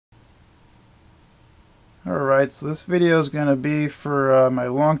Alright, so this video is going to be for my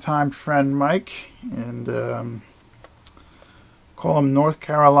longtime friend Mike, and call him North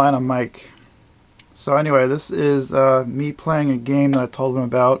Carolina Mike. So anyway, this is me playing a game that I told him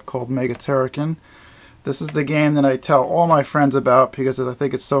about called Mega Turrican. This is the game that I tell all my friends about because I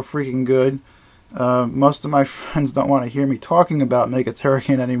think it's so freaking good. Most of my friends don't want to hear me talking about Mega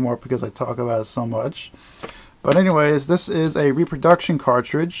Turrican anymore because I talk about it so much. But anyways, this is a reproduction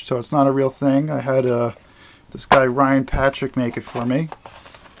cartridge, so it's not a real thing. I had this guy Ryan Patrick make it for me.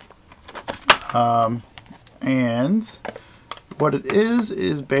 And what it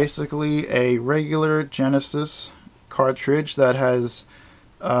is basically a regular Genesis cartridge that has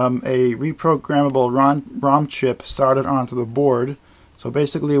a reprogrammable ROM chip soldered onto the board. So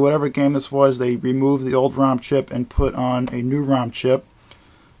basically whatever game this was, they removed the old ROM chip and put on a new ROM chip,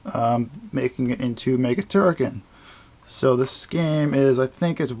 making it into Mega Turrican. So this game is, I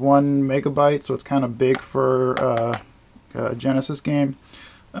think it's 1 megabyte, so it's kind of big for a Genesis game.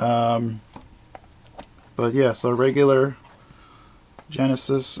 But yeah, so regular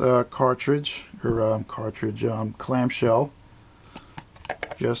Genesis cartridge, or clamshell.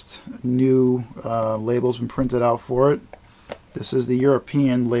 Just new labels been printed out for it. This is the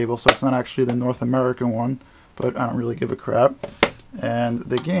European label, so it's not actually the North American one, but I don't really give a crap. And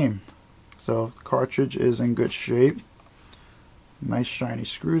the game. So the cartridge is in good shape. Nice shiny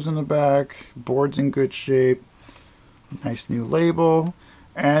screws in the back. Board's in good shape. Nice new label.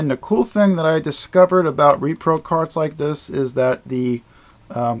 And the cool thing that I discovered about repro carts like this is that the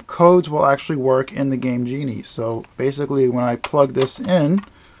codes will actually work in the Game Genie. So basically when I plug this in,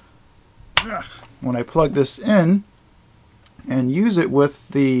 and use it with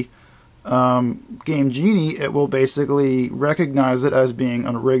the Game Genie, it will basically recognize it as being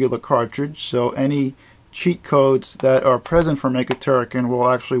a regular cartridge. So any cheat codes that are present for Mega Turrican will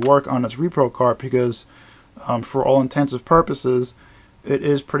actually work on this repro cart because for all intents and purposes it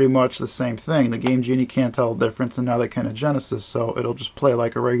is pretty much the same thing. The Game Genie can't tell the difference, and now they can in Genesis, so it'll just play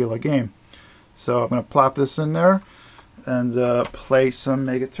like a regular game. So I'm going to plop this in there and play some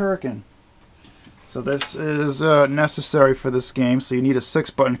Mega Turrican. So this is necessary for this game, so you need a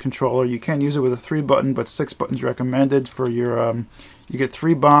 6-button controller. You can use it with a 3-button, but 6 buttons recommended for your, you get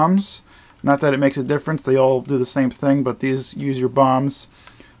 3 bombs. Not that it makes a difference, they all do the same thing, but these use your bombs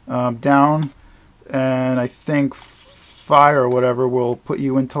down, and I think fire or whatever will put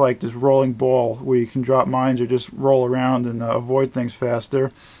you into like this rolling ball where you can drop mines or just roll around and avoid things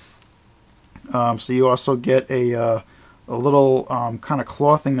faster. So you also get a little kind of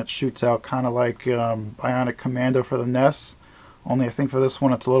claw thing that shoots out, kind of like Bionic Commando for the NES. Only I think for this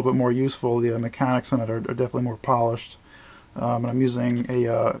one it's a little bit more useful. The mechanics in it are definitely more polished. And I'm using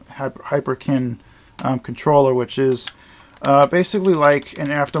a Hyperkin controller, which is basically like an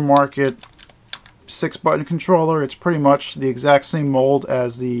aftermarket 6-button controller. It's pretty much the exact same mold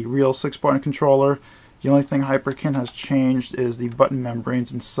as the real 6-button controller. The only thing Hyperkin has changed is the button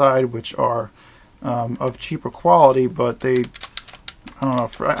membranes inside, which are of cheaper quality, but they, I don't know,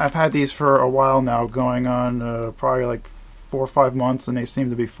 I've had these for a while now, going on probably like 4 or 5 months, and they seem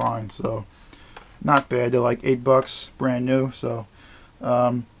to be fine, so not bad. They're like $8 brand new. So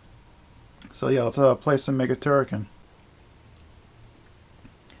so yeah, let's play some Mega Turrican.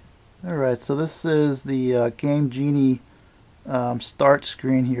 Alright, so this is the Game Genie start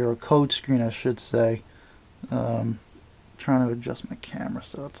screen here, or code screen I should say. Trying to adjust my camera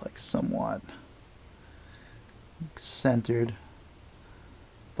so it's like somewhat centered.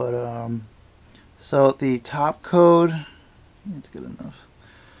 But so the top code, it's good enough.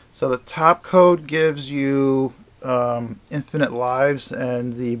 So the top code gives you infinite lives,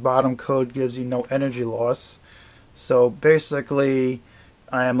 and the bottom code gives you no energy loss. So basically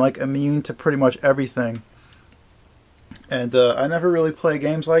I am like immune to pretty much everything. And I never really play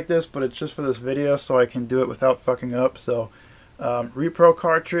games like this, but it's just for this video so I can do it without fucking up. So repro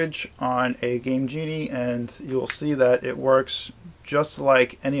cartridge on a Game Genie, and you'll see that it works just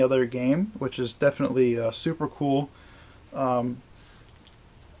like any other game, which is definitely super cool. Oh,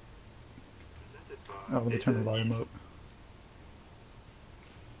 let me turn the volume up.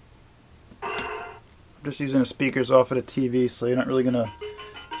 I'm just using the speakers off of the TV, so you're not really going to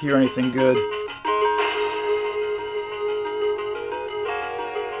hear anything good.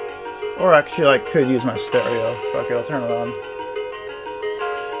 Or actually I could use my stereo. Fuck it, I'll turn it on.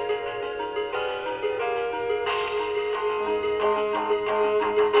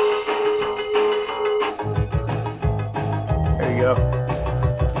 There you go.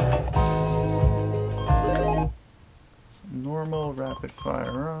 Some normal rapid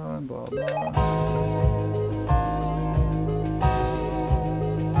fire on, blah blah.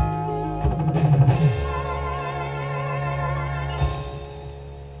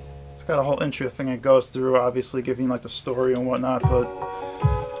 got a whole intro thing it goes through, obviously giving like the story and whatnot, but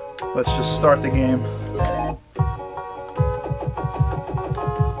let's just start the game.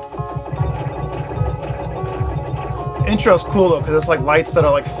 Intro's cool though, because it's like lights that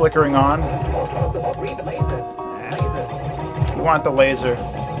are like flickering on. You want the laser.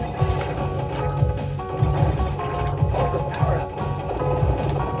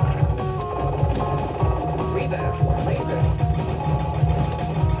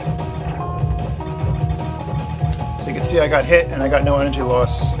 So you can see I got hit and I got no energy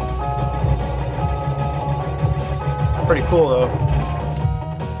loss. Pretty cool though.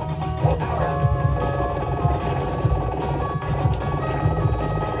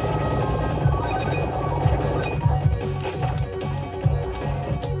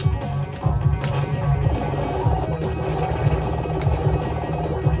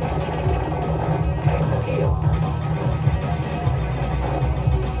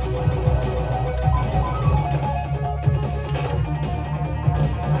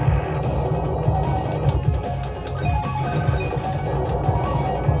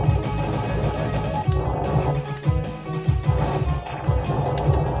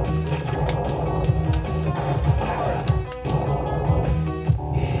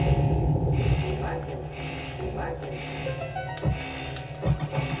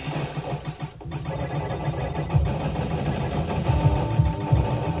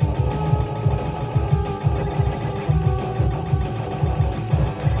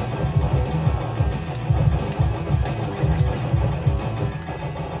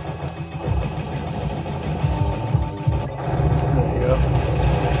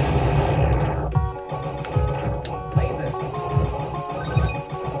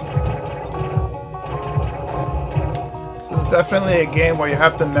 Definitely a game where you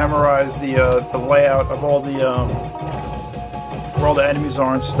have to memorize the layout of all the where all the enemies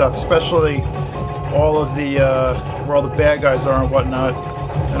are and stuff, especially all of the where all the bad guys are and whatnot,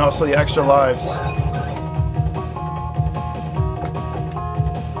 and also the extra lives.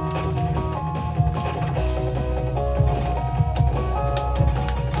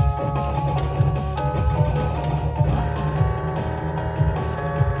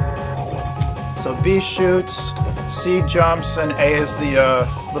 So B shoots, C jumps, and A is the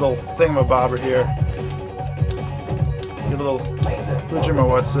little thingamabobber here. Your little Bludgeon, or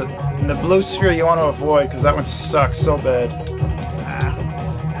what's it? And the blue sphere you want to avoid because that one sucks so bad.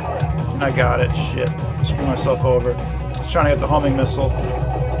 Ah. And I got it. Shit. Screw myself over. I was trying to get the homing missile.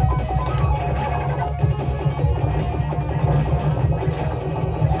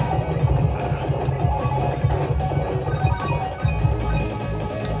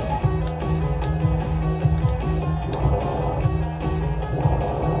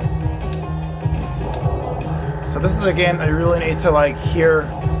 So this is a game that you really need to like hear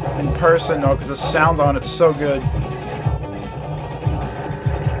in person though, because the sound on it's so good.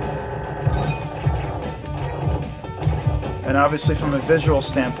 And obviously from a visual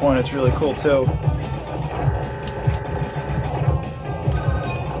standpoint it's really cool too.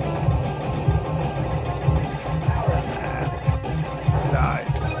 Die.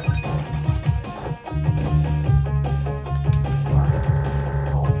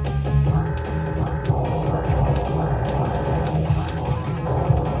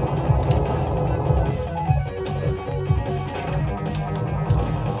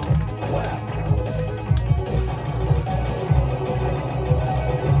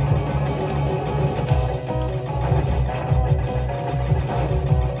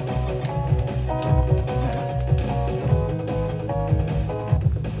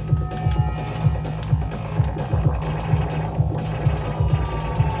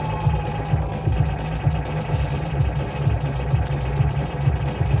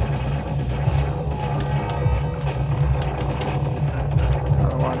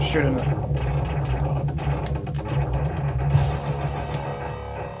 Shooting it.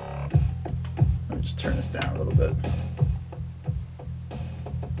 Let me just turn this down a little bit.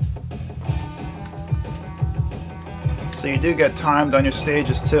 So you do get timed on your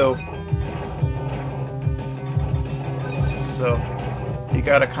stages too. So you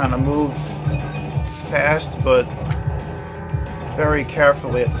gotta kind of move fast but very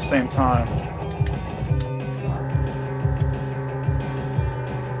carefully at the same time.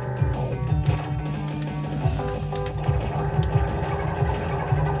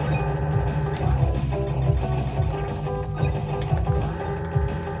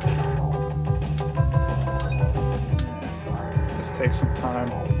 Take some time.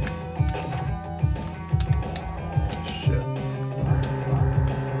 Shit.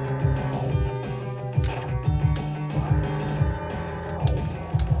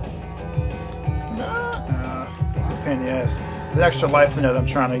 in the ass. There's an extra life in there that I'm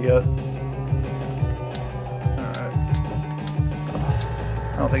trying to get. Alright.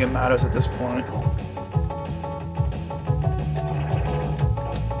 I don't think it matters at this point.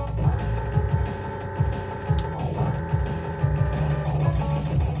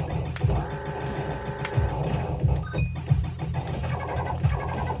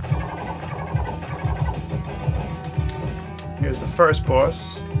 Here's the first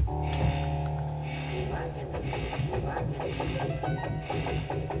boss.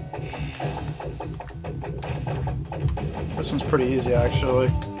 This one's pretty easy, actually.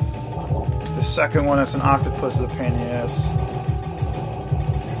 The second one, that's an octopus, is a pain in the ass.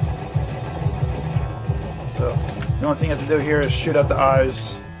 So, the only thing you have to do here is shoot out the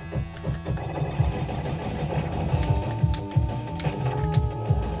eyes.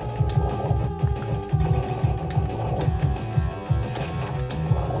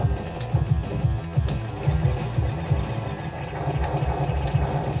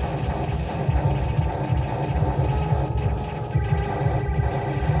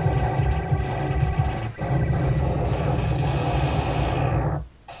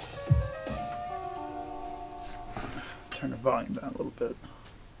 Turn the volume down a little bit.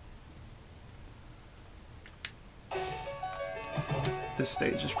 This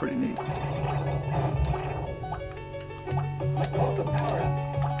stage is pretty neat.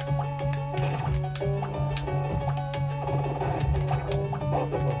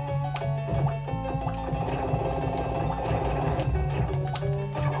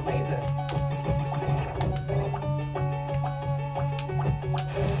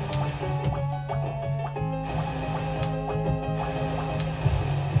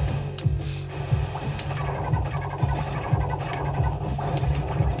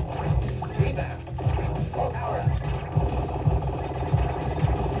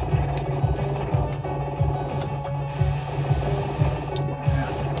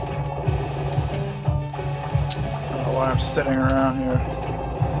 I'm sitting around here.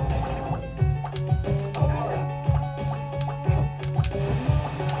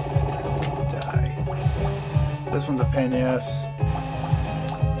 Die. This one's a pain in the ass.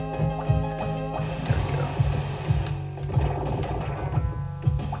 There we go.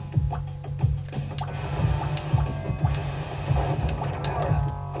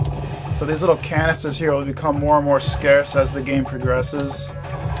 So these little canisters here will become more and more scarce as the game progresses.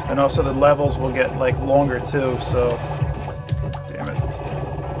 And also the levels will get like longer too, so damn it.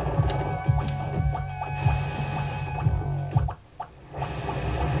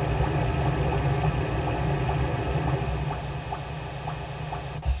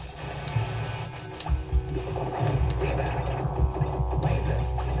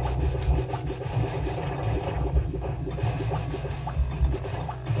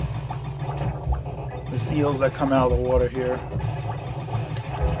 There's eels that come out of the water here.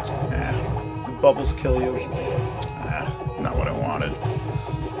 Bubbles kill you. Not what I wanted.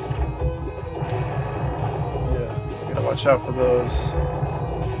 Yeah, gotta watch out for those.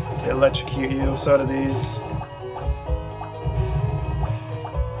 They electrocute you, so do these.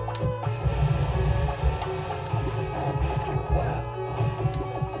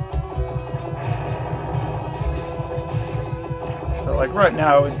 So like right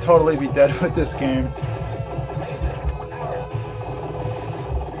now I would totally be dead with this game.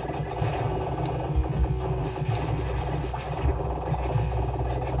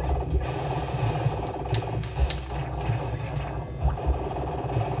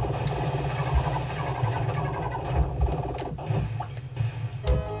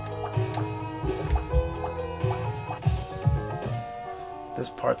 This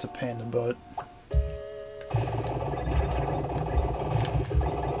part's a pain in the butt.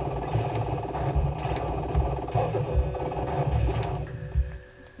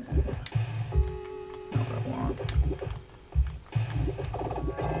 Not what I want.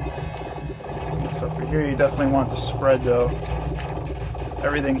 So for here you definitely want the spread though.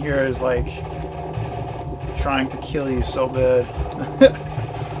 Everything here is like trying to kill you so bad.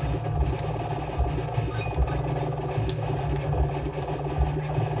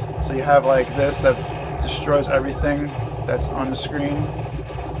 So you have like this that destroys everything that's on the screen,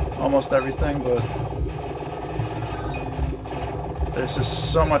 almost everything, but there's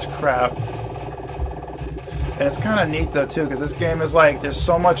just so much crap. And it's kind of neat though too, because this game is like, there's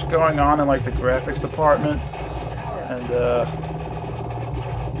so much going on in like the graphics department, and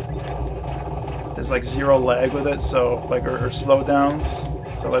there's like zero lag with it, so like or slowdowns.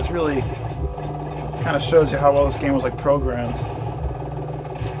 So that's really kind of shows you how well this game was like programmed.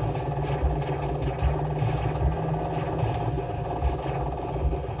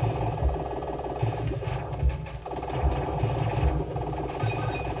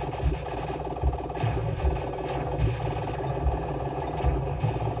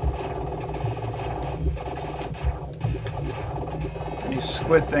 these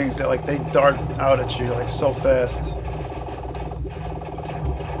squid things that like they dart out at you like so fast.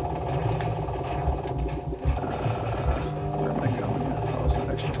 Where am I going here? Oh, there's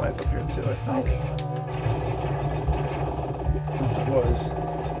an extra life up here too, I think. Oh, it was.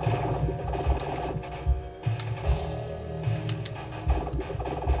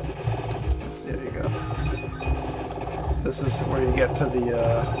 There you go. So this is where you get to the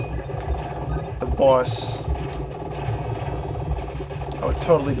boss. I would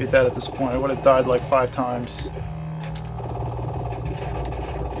totally beat that at this point. I would have died like 5 times. Yeah,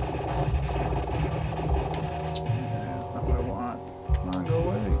 that's not what I want. Come on, go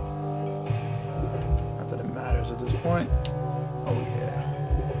away. Not that it matters at this point. Oh yeah.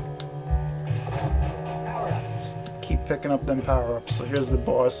 Just keep picking up them power-ups. So here's the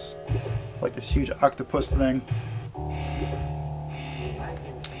boss. It's like this huge octopus thing.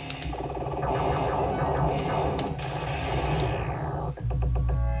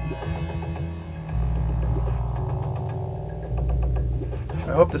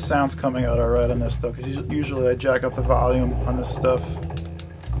 I hope the sound's coming out alright on this though, because usually I jack up the volume on this stuff.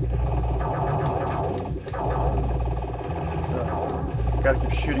 So, gotta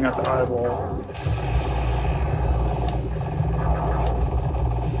keep shooting at the eyeball.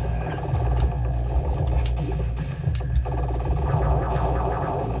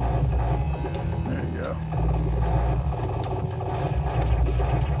 There you go.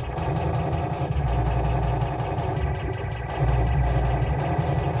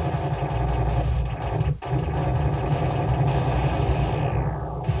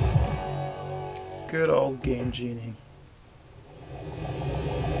 Good old Game Genie.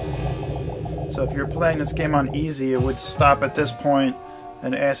 So if you're playing this game on easy, it would stop at this point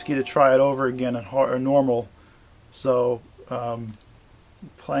and ask you to try it over again on hard or normal. So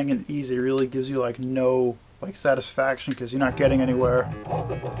playing it easy really gives you like no satisfaction because you're not getting anywhere.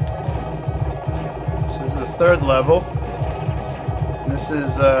 So this is the 3rd level. And this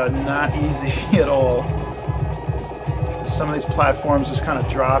is not easy at all. Some of these platforms just kind of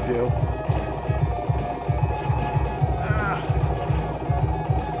drop you.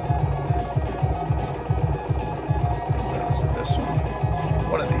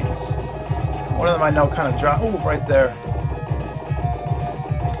 One of them I know kind of drop. Ooh, right there.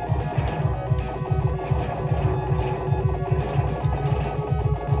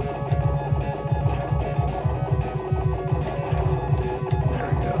 There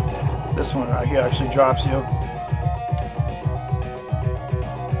we go. This one right here actually drops you.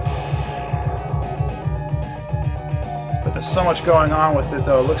 But there's so much going on with it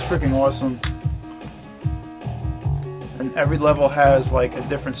though. It looks freaking awesome. And every level has like a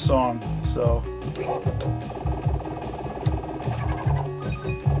different song. So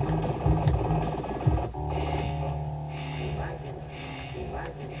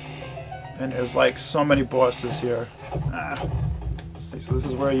and there's like so many bosses here. See, so this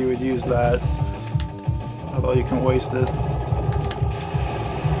is where you would use that, although you can waste it.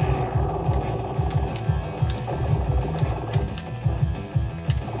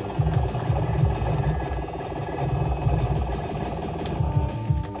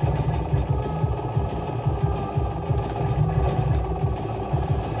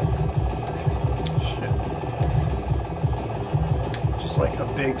 Like a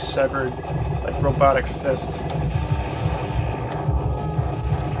big severed, like robotic fist.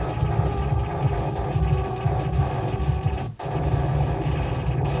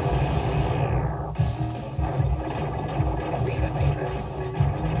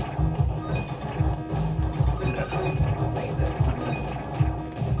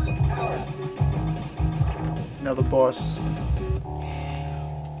 Another boss.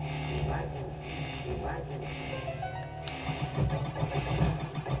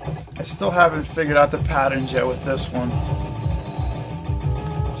 I still haven't figured out the patterns yet with this one.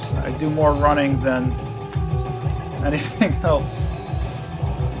 I do more running than anything else.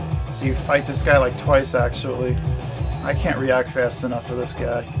 So you fight this guy like twice actually. I can't react fast enough for this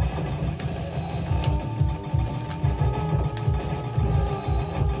guy.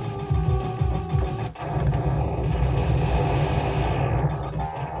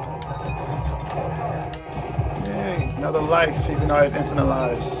 Yay, another life even though I have infinite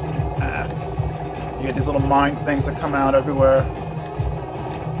lives. You get these little mine things that come out everywhere.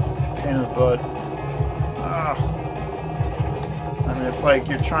 Pain in the butt. I mean, it's like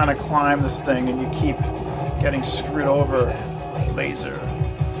you're trying to climb this thing and you keep getting screwed over. Laser.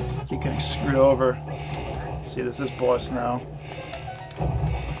 Keep getting screwed over. See, this is boss now.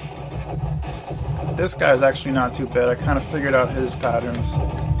 This guy's actually not too bad. I kind of figured out his patterns.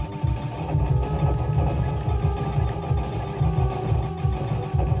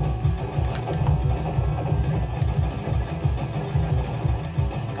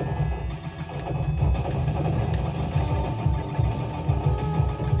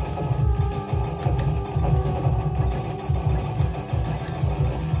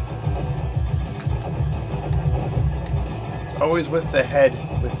 always with the head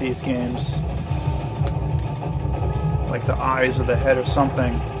with these games. Like the eyes or the head or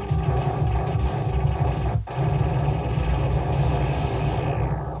something.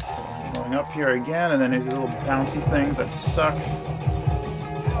 Going up here again, and then these little bouncy things that suck.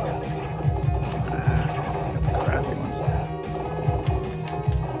 Crappy ones.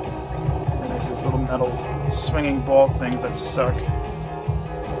 And there's these little metal swinging ball things that suck.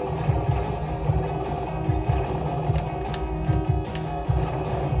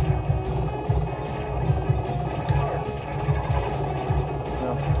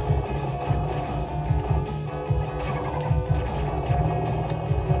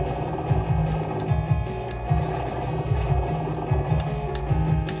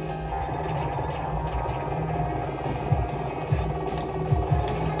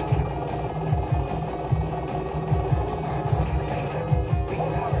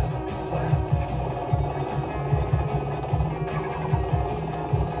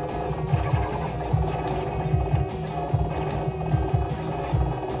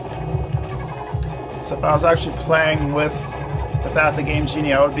 So if I was actually playing without the Game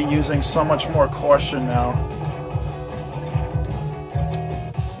Genie, I would be using so much more caution now.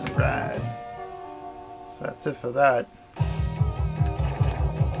 Right. So that's it for that. I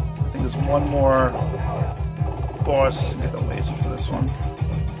think there's one more boss. Get the laser for this one.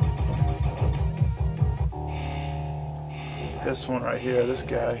 This one right here, this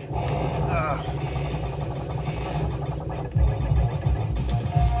guy.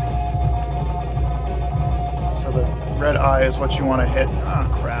 The red eye is what you want to hit. Ah,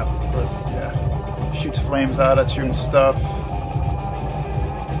 crap. But yeah, shoots flames out at you and stuff.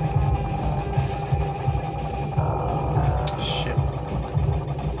 Shit.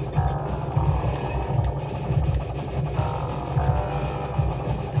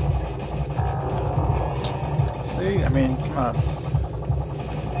 See? I mean, come on.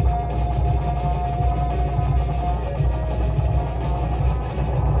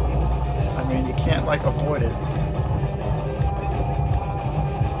 I mean, you can't, like, avoid it.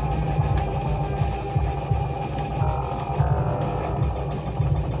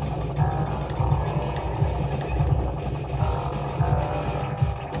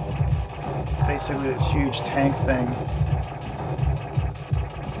 Basically this huge tank thing.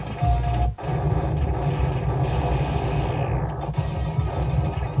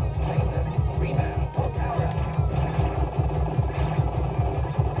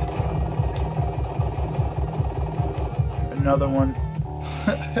 Another one.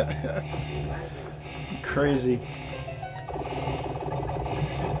 Crazy.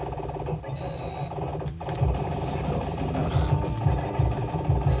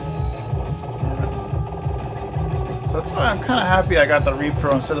 So that's why I'm kind of happy I got the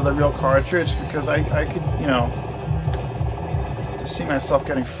repro instead of the real cartridge, because I could, you know, just see myself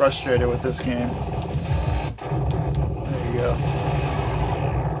getting frustrated with this game. There you go.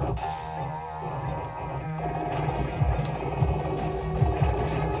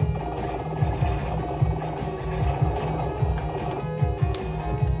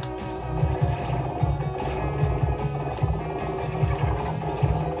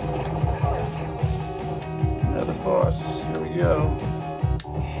 Boss. Here we go.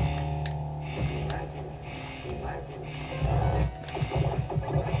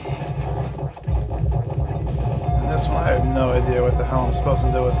 And this one, I have no idea what the hell I'm supposed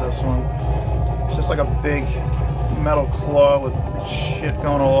to do with this one. It's just like a big metal claw with shit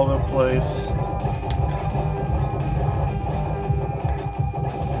going all over the place.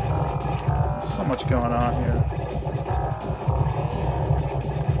 There's so much going on here.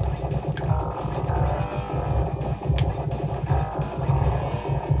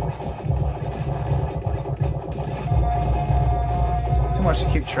 Too much to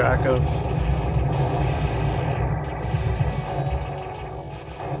keep track of.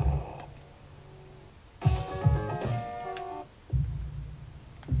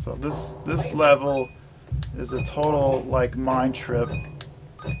 So this level is a total like mind trip.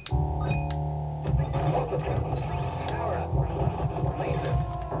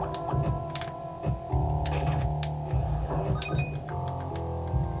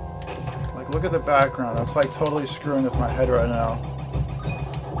 Like, look at the background. That's like totally screwing with my head right now.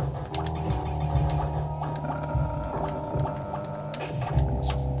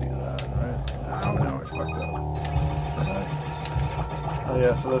 Oh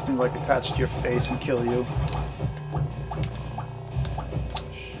yeah, so those things like attach to your face and kill you.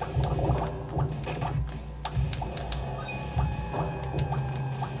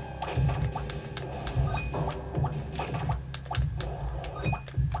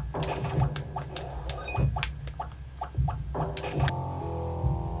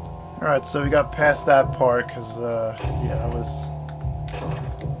 Alright, so we got past that part because, yeah, that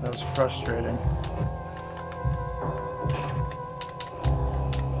was frustrating.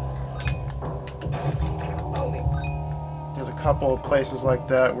 There's a couple of places like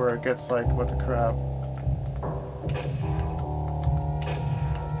that where it gets like, what the crap.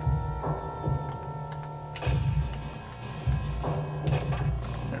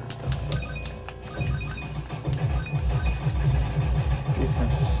 These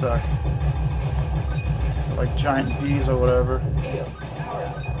things suck. They're like giant bees or whatever.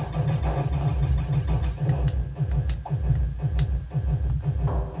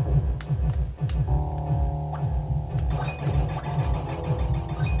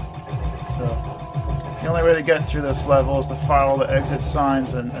 The only way to get through this level is to follow the exit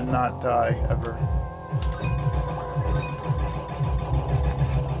signs and not die ever.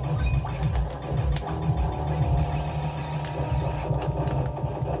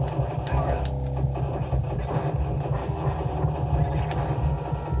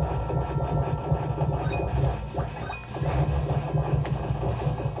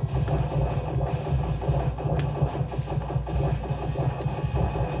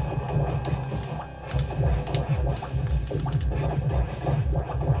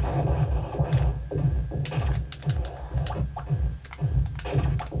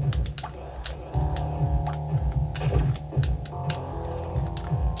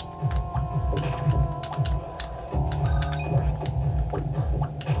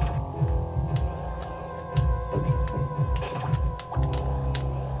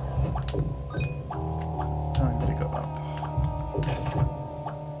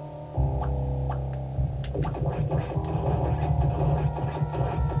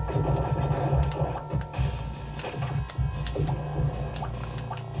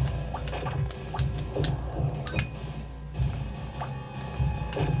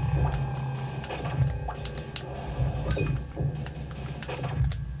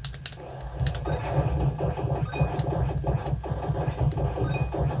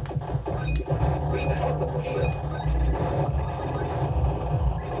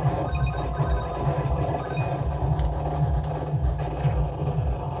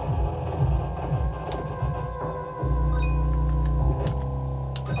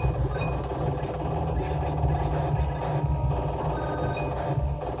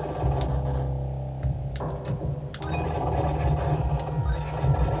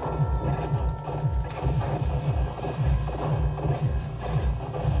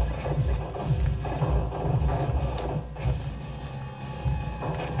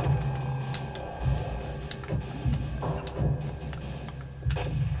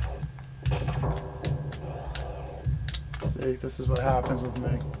 See, this is what happens with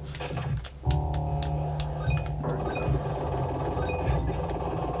me.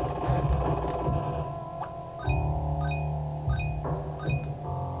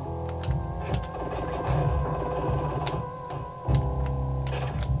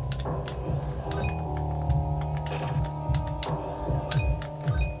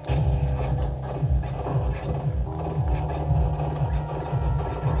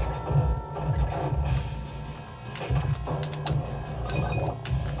 There we go.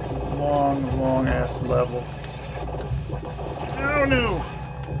 Long ass level. Oh no!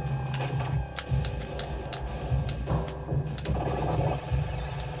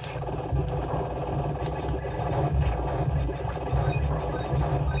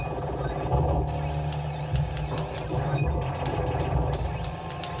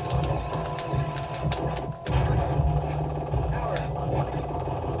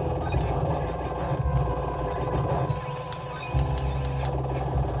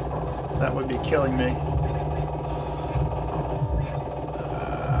 That would be killing me.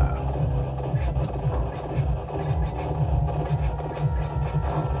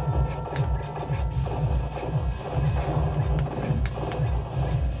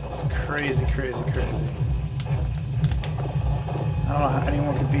 It's crazy, crazy, crazy. I don't know how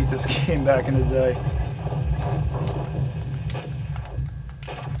anyone could beat this game back in the day.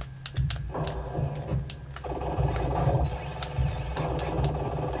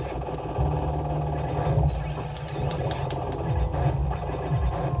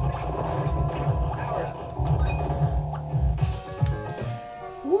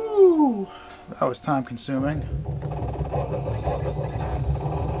 That was time consuming.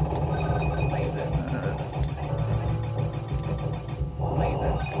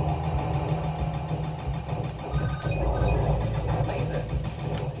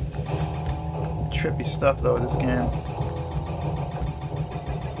 Trippy stuff though with this game.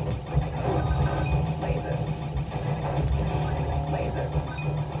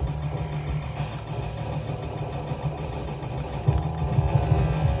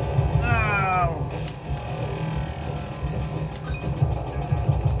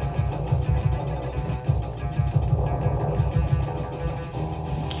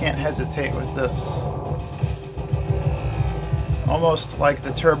 hesitate with this. Almost like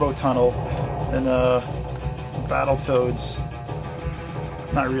the turbo tunnel in Battletoads.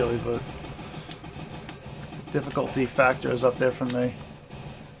 Not really, but difficulty factor is up there for me.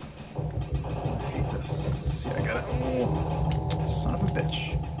 I hate this. See, I got it. Oh, son of a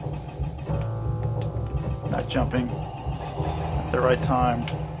bitch. Not jumping at the right time.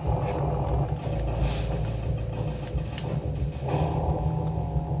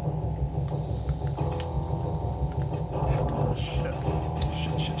 Oh, shit.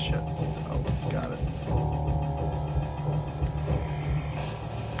 Shit. Oh, got it.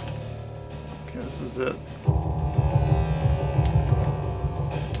 Okay, this is it.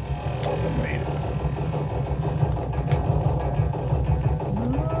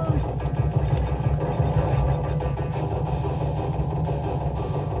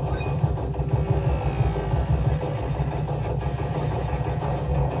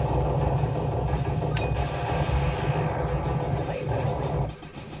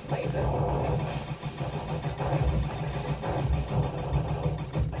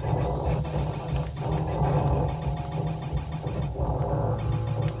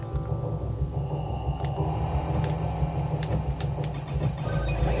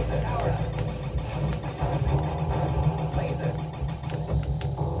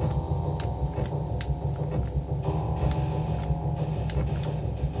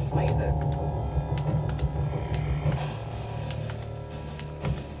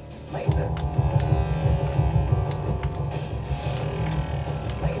 Made it.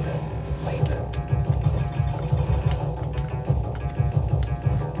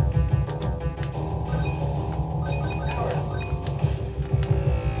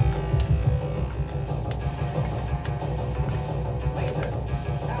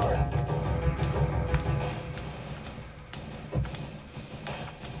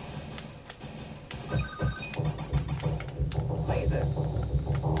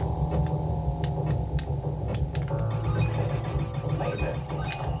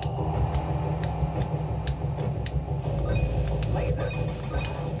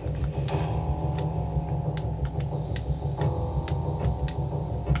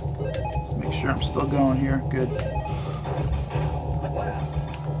 Sure, I'm still going here. Good.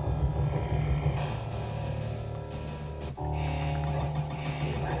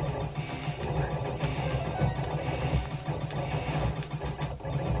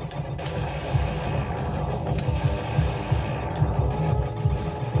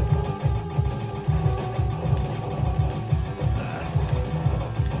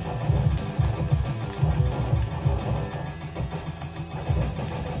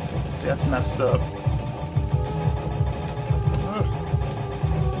 See, that's messed up.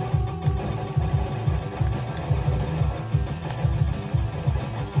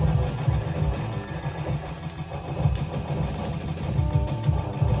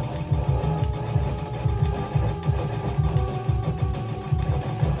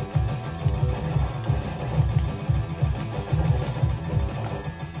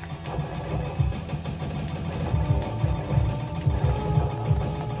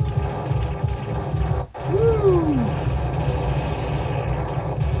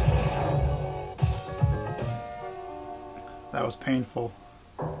 That was painful.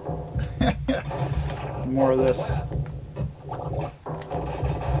 More of this.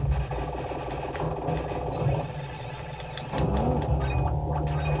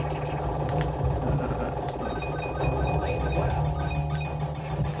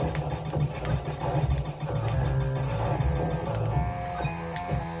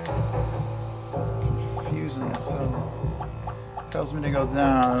 Confusing, so it tells me to go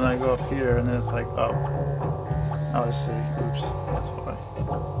down and I go up here and then it's like up. Oh, I see. Oops. That's why.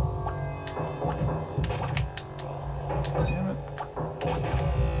 Damn it.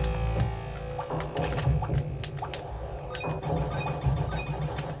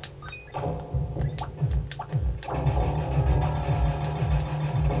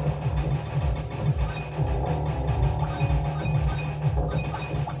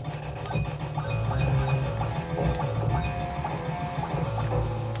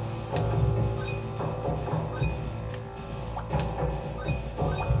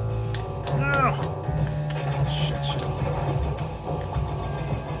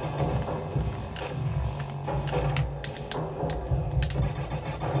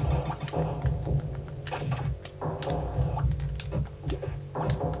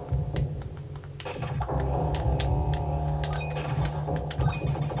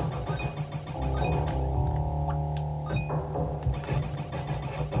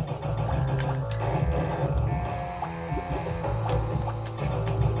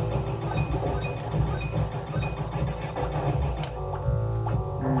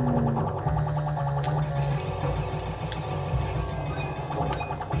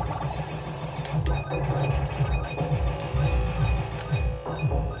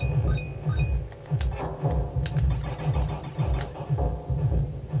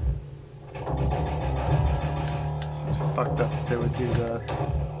 fucked up that they would do that.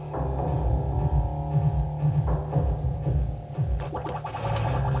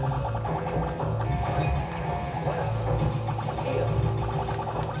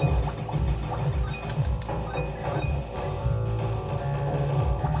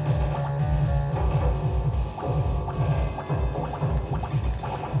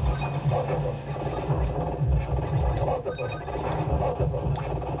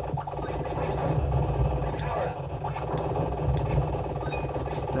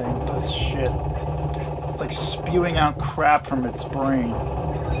 This shit. It's like spewing out crap from its brain.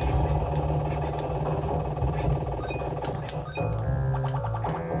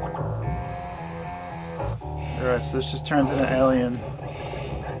 Alright, so this just turns into Alien.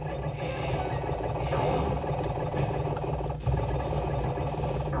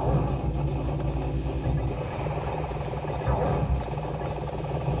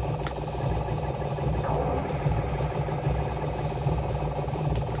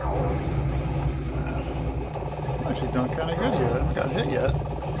 Doing kind of good here. I haven't got hit yet.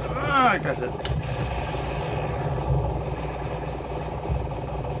 Ah, I got hit.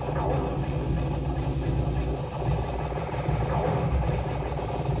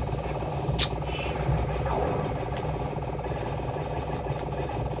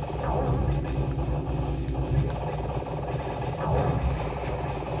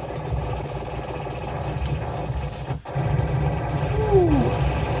 Ooh.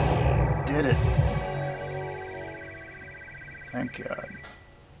 Did it. Thank God.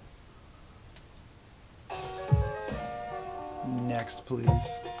 Next, please.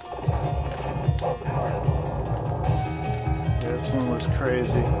 Yeah, this one was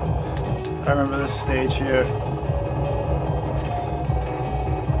crazy. I remember this stage here.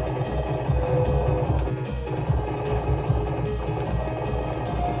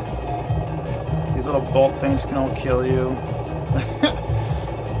 These little bolt things can all kill you.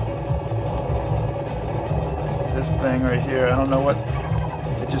 This thing right here, I don't know what,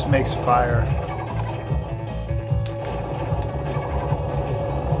 it just makes fire.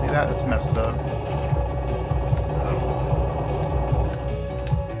 See that? It's messed up.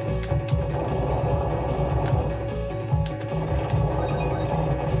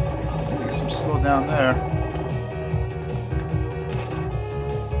 I guess I'm still down there.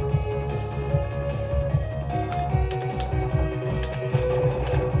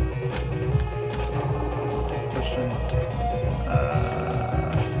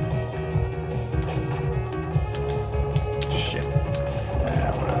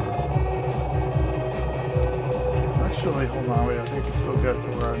 Actually, hold on, wait, I think I can still get to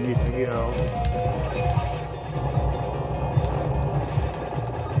where I need to go.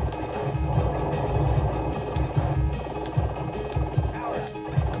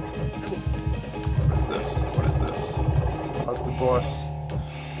 What is this? What is this? That's the boss.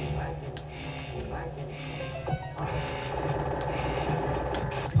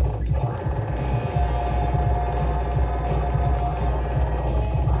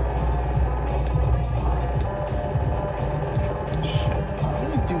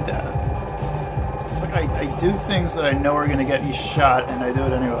 I do things that I know are going to get me shot, and I do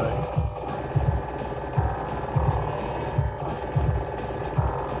it anyway.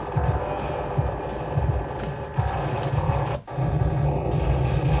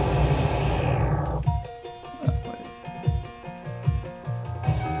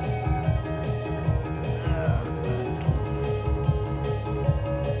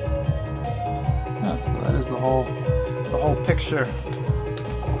 So that is the whole picture.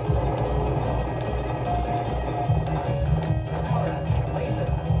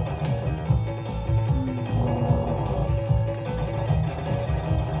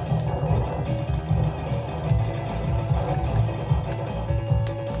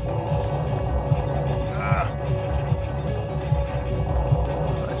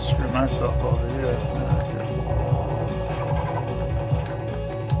 Myself over here.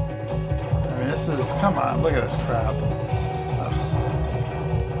 I mean, this is, come on, look at this crap.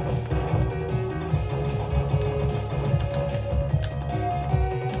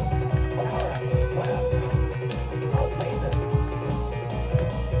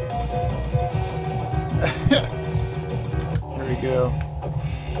 Here we go.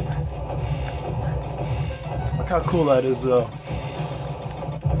 Look how cool that is, though.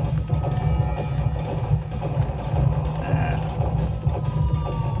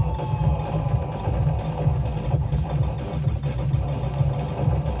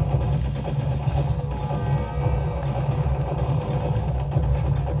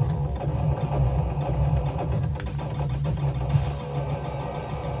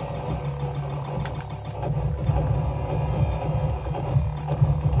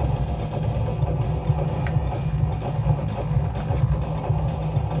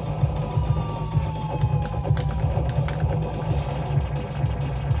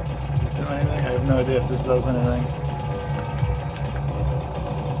 no idea if this does anything.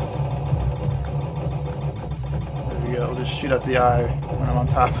 There we go. We'll just shoot at the eye when I'm on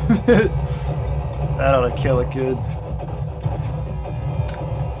top of it. That ought to kill it good.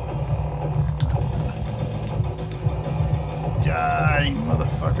 Die,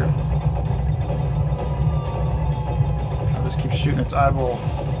 motherfucker. I'll just keep shooting its eyeball.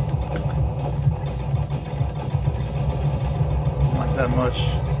 Doesn't like that much.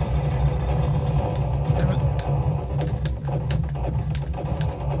 Damn it.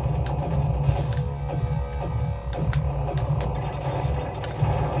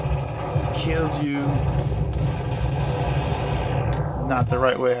 Killed you. Not the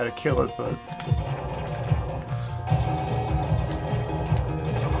right way how to kill it, but...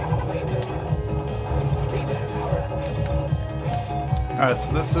 Alright,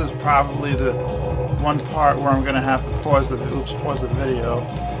 so this is probably the one part where I'm gonna have to pause the video.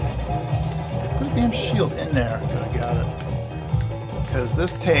 Put a damn shield in there. I got it. Because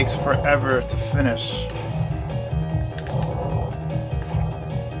this takes forever to finish.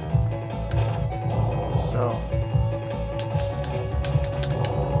 So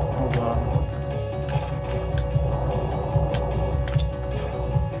hold on.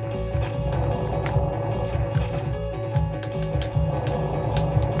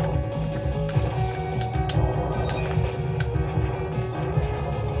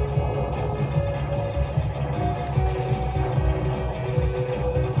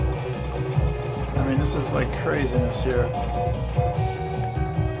 This is like craziness here. Where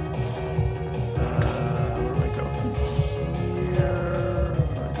do I go from here?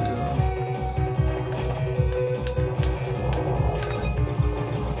 What do I do?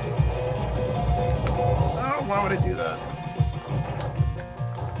 Oh, why would I do that?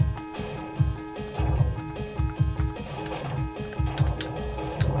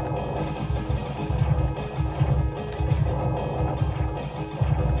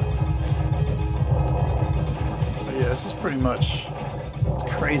 This is pretty much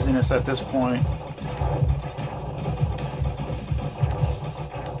craziness at this point.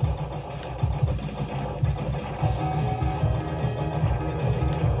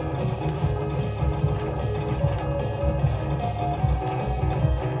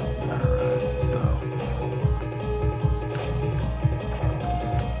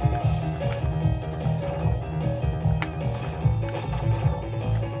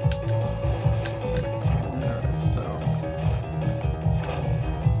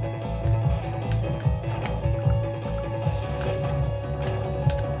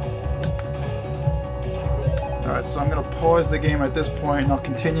 Alright, so I'm going to pause the game at this point and I'll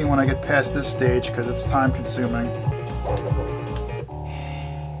continue when I get past this stage because it's time consuming.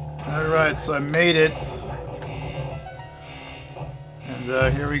 Alright, so I made it.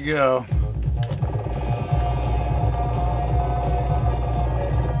 And here we go.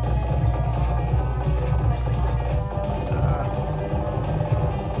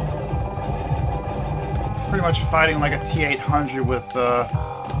 Pretty much fighting like a T-800 with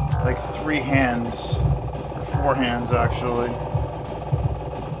like 3 hands. 4 hands, actually.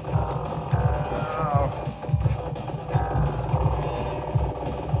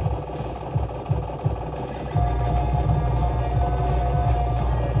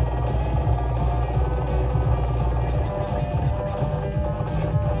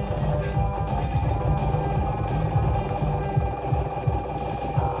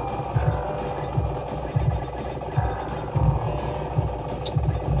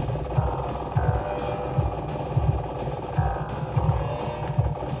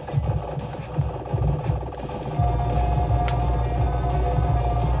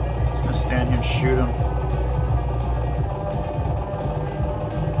 Stand here and shoot him.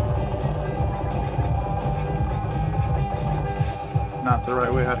 Not the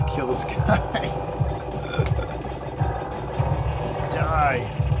right way how to kill this guy. Die.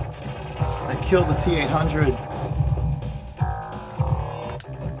 I killed the T-800.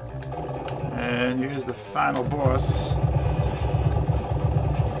 And here's the final boss.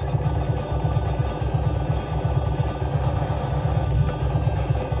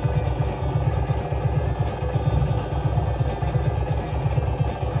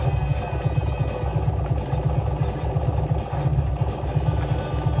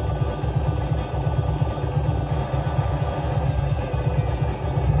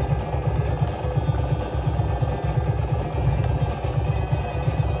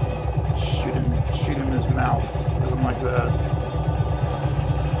 Mouth. Doesn't like that.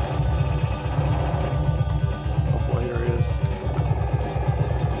 Oh boy, here he is.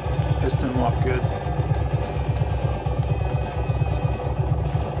 Pissed him off good.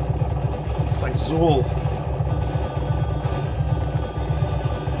 It's like Zool.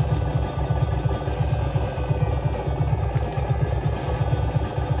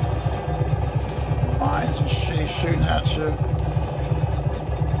 Mines and shit shooting at you.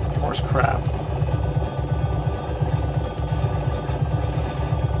 Horse crap.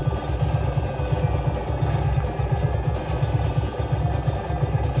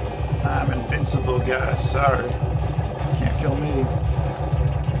 I'm invincible, guys. Sorry. Can't kill me.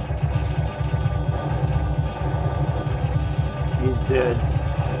 He's dead.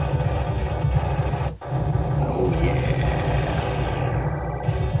 Oh yeah.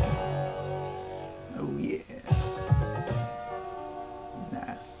 Oh yeah.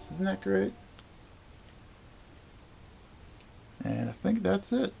 Nice. Isn't that great? And I think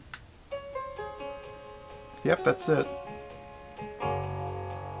that's it. Yep, that's it.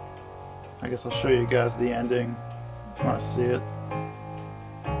 I guess I'll show you guys the ending if you want to see it.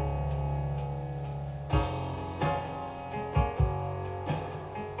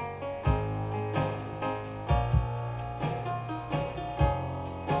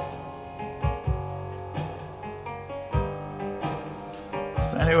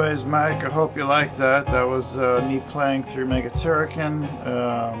 So anyways, Mike, I hope you liked that. That was me playing through Mega Turrican.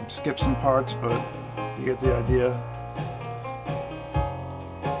 Skip some parts, but you get the idea.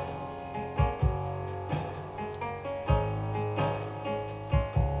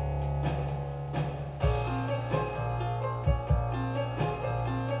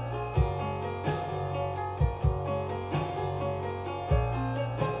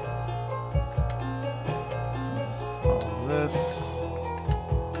 All this.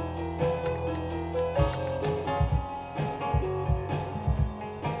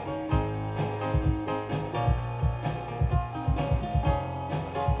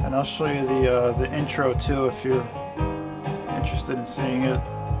 And I'll show you the intro too if you're interested in seeing it.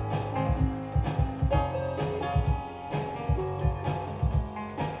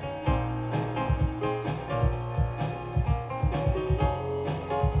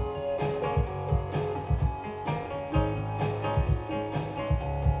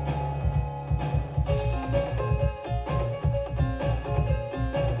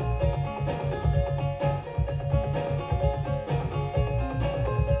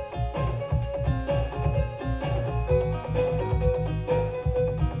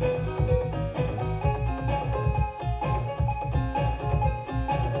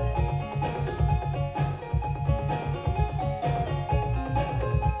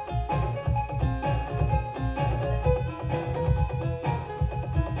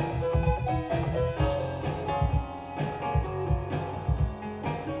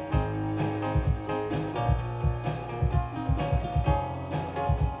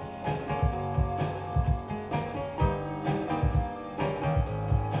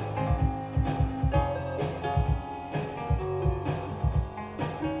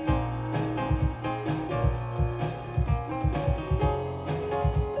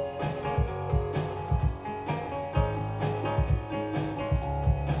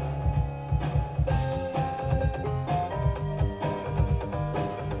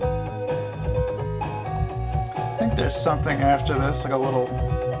 I think there's something after this, like a little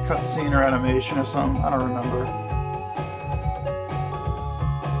cutscene or animation or something. I don't remember.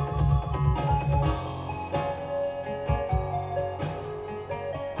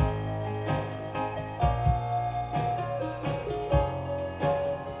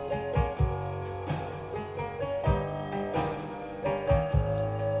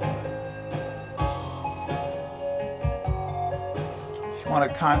 If you want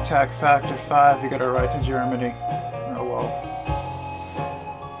to contact Factor 5, you gotta write to Germany. Oh well.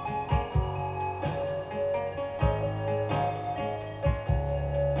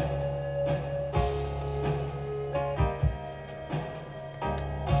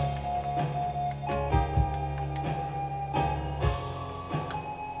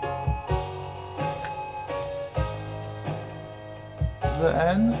 The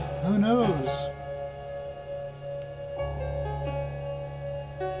end? Who knows?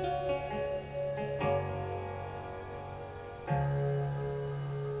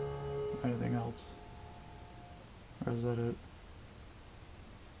 Anything else? Or is that it?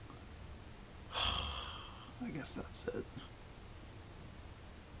 I guess that's it.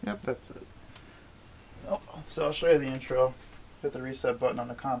 Yep, that's it. Oh, so I'll show you the intro. Hit the reset button on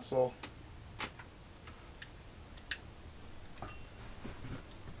the console.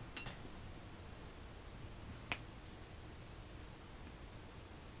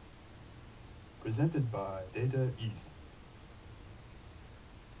 Presented by Data East.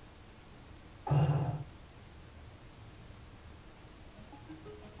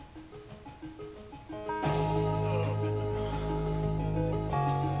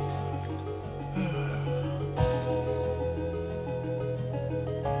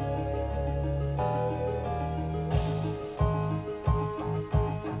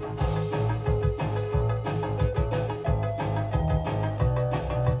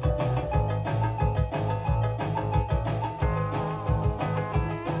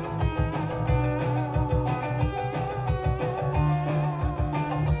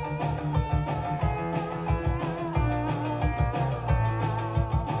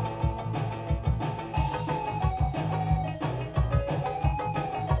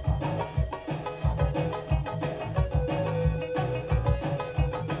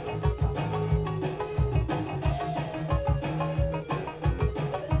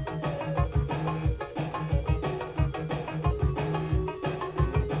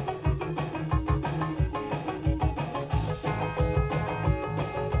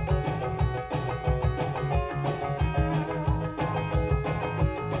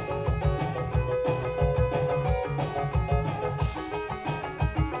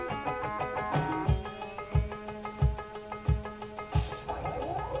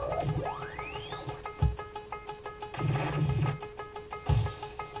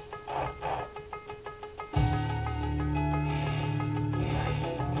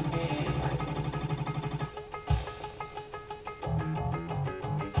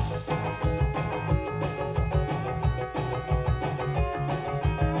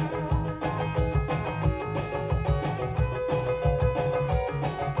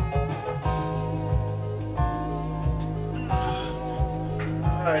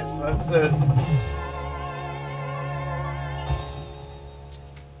 Alright, so that's it.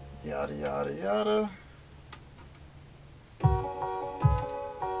 Yada yada yada. I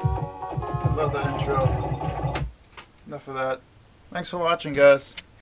love that intro. Enough of that. Thanks for watching, guys.